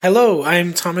Hello,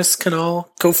 I'm Thomas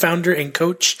Knoll, co-founder and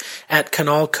coach at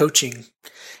Knoll Coaching,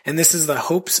 and this is the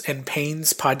Hopes and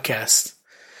Pains podcast.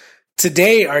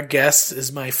 Today, our guest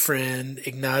is my friend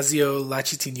Ignazio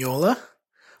Lacitignola,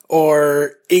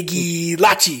 or Iggy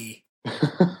Laci.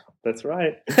 That's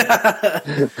right.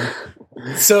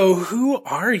 So, who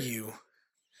are you?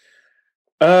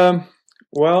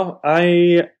 Well,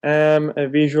 I am a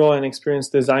visual and experience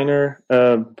designer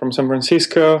from San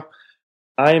Francisco.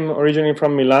 I'm originally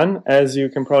from Milan, as you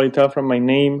can probably tell from my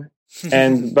name,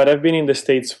 but I've been in the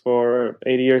States for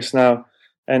 8 years now,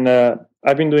 and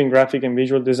I've been doing graphic and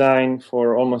visual design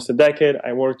for almost a decade.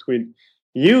 I worked with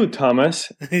you,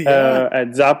 Thomas,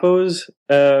 at Zappos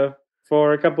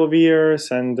for a couple of years,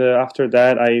 and after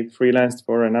that, I freelanced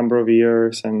for a number of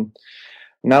years, and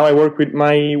now I work with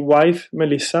my wife,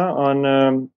 Melissa,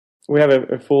 on we have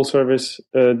a full-service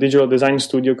digital design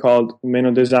studio called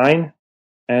Meno Design.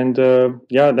 And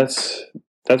that's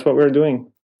what we're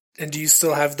doing. And do you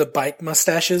still have the bike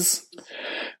mustaches?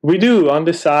 We do. On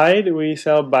the side, we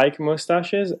sell bike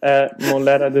mustaches at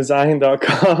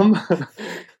molletadesign.com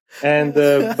and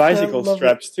bicycle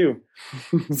straps too.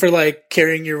 For like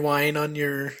carrying your wine on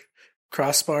your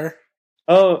crossbar?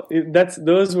 Oh,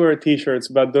 those were t-shirts,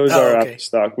 but those are out of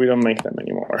stock. We don't make them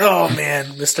anymore. Oh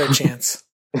man, missed our chance.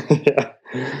 Yeah.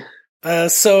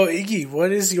 So Iggy,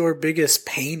 what is your biggest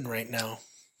pain right now?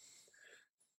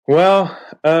 Well,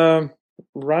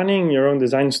 running your own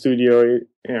design studio,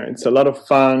 it's a lot of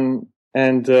fun,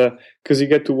 and because you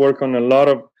get to work on a lot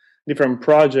of different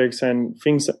projects and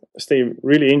things stay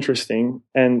really interesting.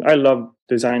 And I love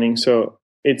designing, so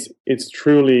it's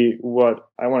truly what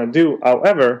I want to do.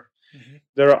 However,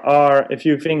 there are a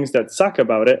few things that suck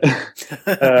about it,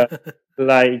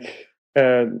 like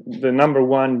the number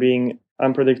one being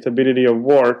unpredictability of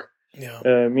work,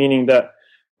 meaning that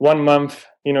 1 month,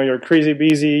 you're crazy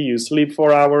busy, you sleep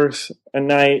 4 hours a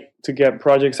night to get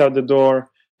projects out the door,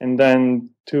 and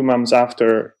then 2 months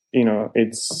after, you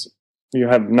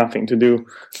have nothing to do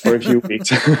for a few weeks.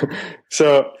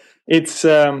 So it's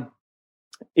I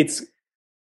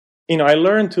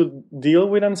learned to deal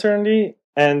with uncertainty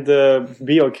and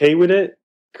be okay with it,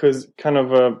 because kind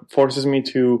of forces me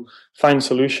to find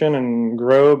solution and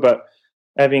grow, but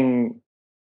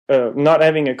not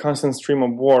having a constant stream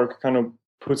of work kind of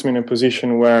puts me in a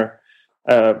position where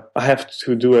I have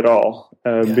to do it all,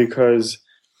 because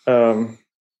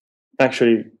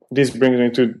actually this brings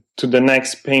me to the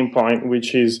next pain point,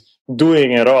 which is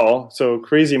doing it all. So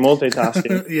crazy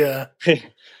multitasking,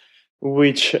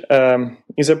 which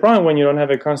is a problem when you don't have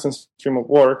a constant stream of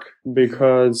work,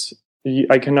 because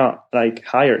I cannot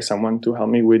hire someone to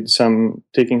help me with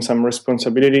taking some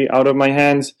responsibility out of my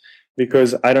hands,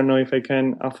 because I don't know if I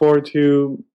can afford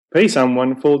to pay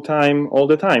someone full time all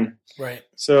the time. Right.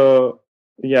 So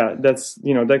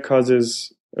that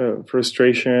causes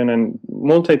frustration, and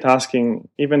multitasking,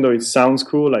 even though it sounds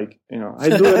cool, I do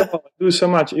it all, I do so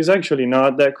much, is actually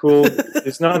not that cool.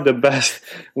 It's not the best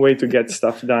way to get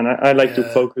stuff done. I like to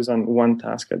focus on one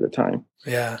task at a time.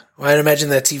 Yeah. Well, I'd imagine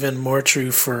that's even more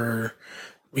true for,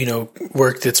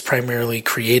 work that's primarily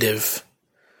creative.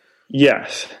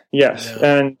 Yes.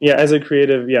 And as a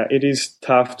creative, it is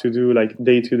tough to do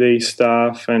day-to-day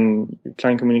stuff and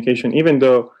client communication, even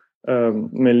though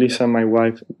Melissa, my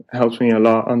wife, helps me a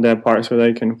lot on that part, so that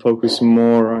I can focus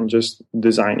more on just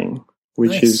designing,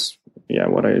 which is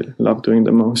what I love doing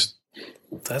the most.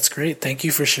 That's great. Thank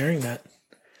you for sharing that.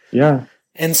 Yeah.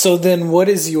 And so then what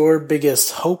is your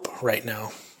biggest hope right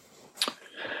now?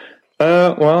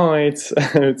 Well, it's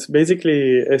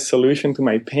basically a solution to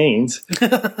my pains.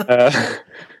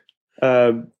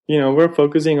 We're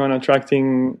focusing on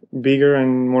attracting bigger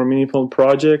and more meaningful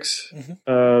projects,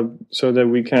 so that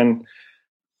we can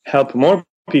help more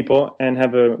people and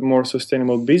have a more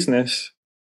sustainable business.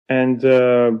 And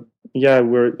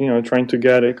we're trying to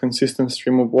get a consistent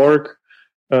stream of work,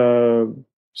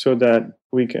 so that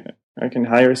I can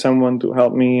hire someone to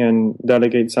help me and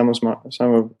delegate some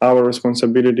of our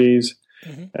responsibilities,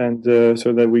 and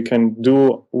so that we can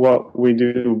do what we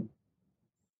do.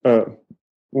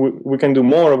 We can do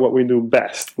more of what we do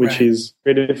best, which is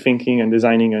creative thinking and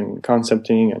designing and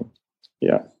concepting, and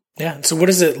Yeah. So what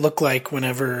does it look like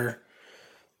whenever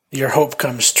your hope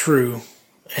comes true,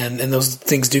 and those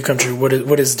things do come true?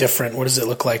 What is different? What does it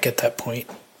look like at that point?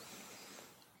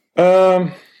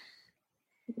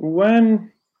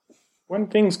 When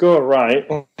things go right,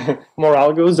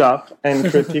 morale goes up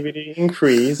and creativity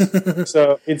increase.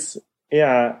 So it's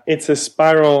a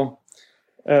spiral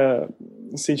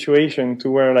situation to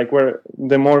where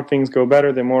the more things go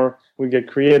better, the more we get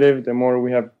creative, the more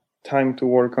we have time to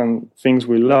work on things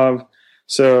we love.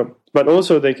 So but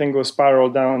also they can go spiral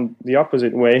down the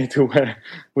opposite way to where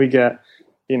we get,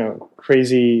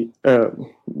 crazy,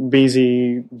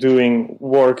 busy doing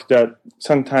work that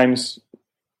sometimes,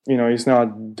 is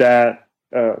not that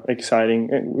exciting.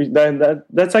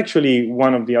 That's actually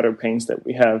one of the other pains that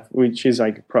we have, which is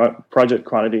like project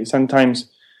quality. Sometimes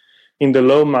in the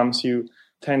low months, you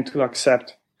tend to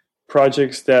accept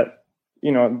projects that,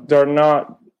 they're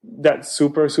not that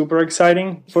super, super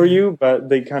exciting for you, but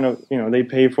they kind of, they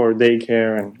pay for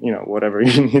daycare and, whatever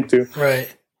you need to.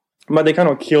 Right. But they kind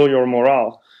of kill your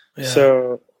morale. Yeah.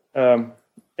 So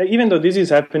even though this is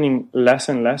happening less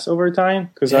and less over time,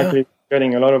 because actually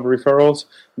getting a lot of referrals,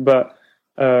 but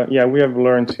we have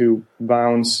learned to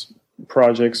bounce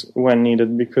projects when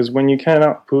needed, because when you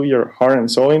cannot put your heart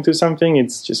and soul into something,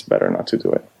 it's just better not to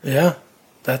do it. Yeah,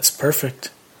 that's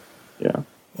perfect. Yeah.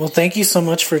 Well, thank you so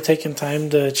much for taking time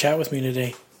to chat with me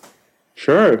today.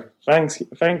 Sure. Thanks.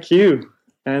 Thank you.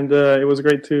 And it was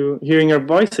great to hearing your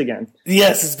voice again.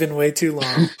 Yes, it's been way too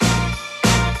long.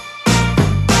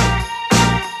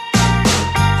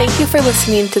 Thank you for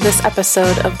listening to this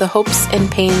episode of the Hopes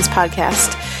and Pains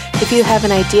podcast. If you have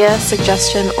an idea,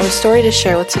 suggestion, or story to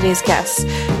share with today's guests,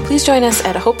 please join us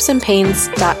at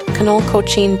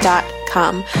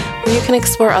hopesandpains.knollcoaching.com, where you can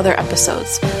explore other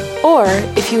episodes. Or,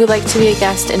 if you would like to be a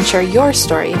guest and share your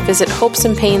story, visit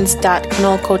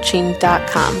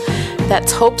hopesandpains.knollcoaching.com.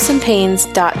 That's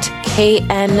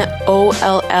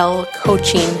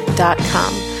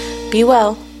hopesandpains.knollcoaching.com. Be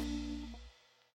well.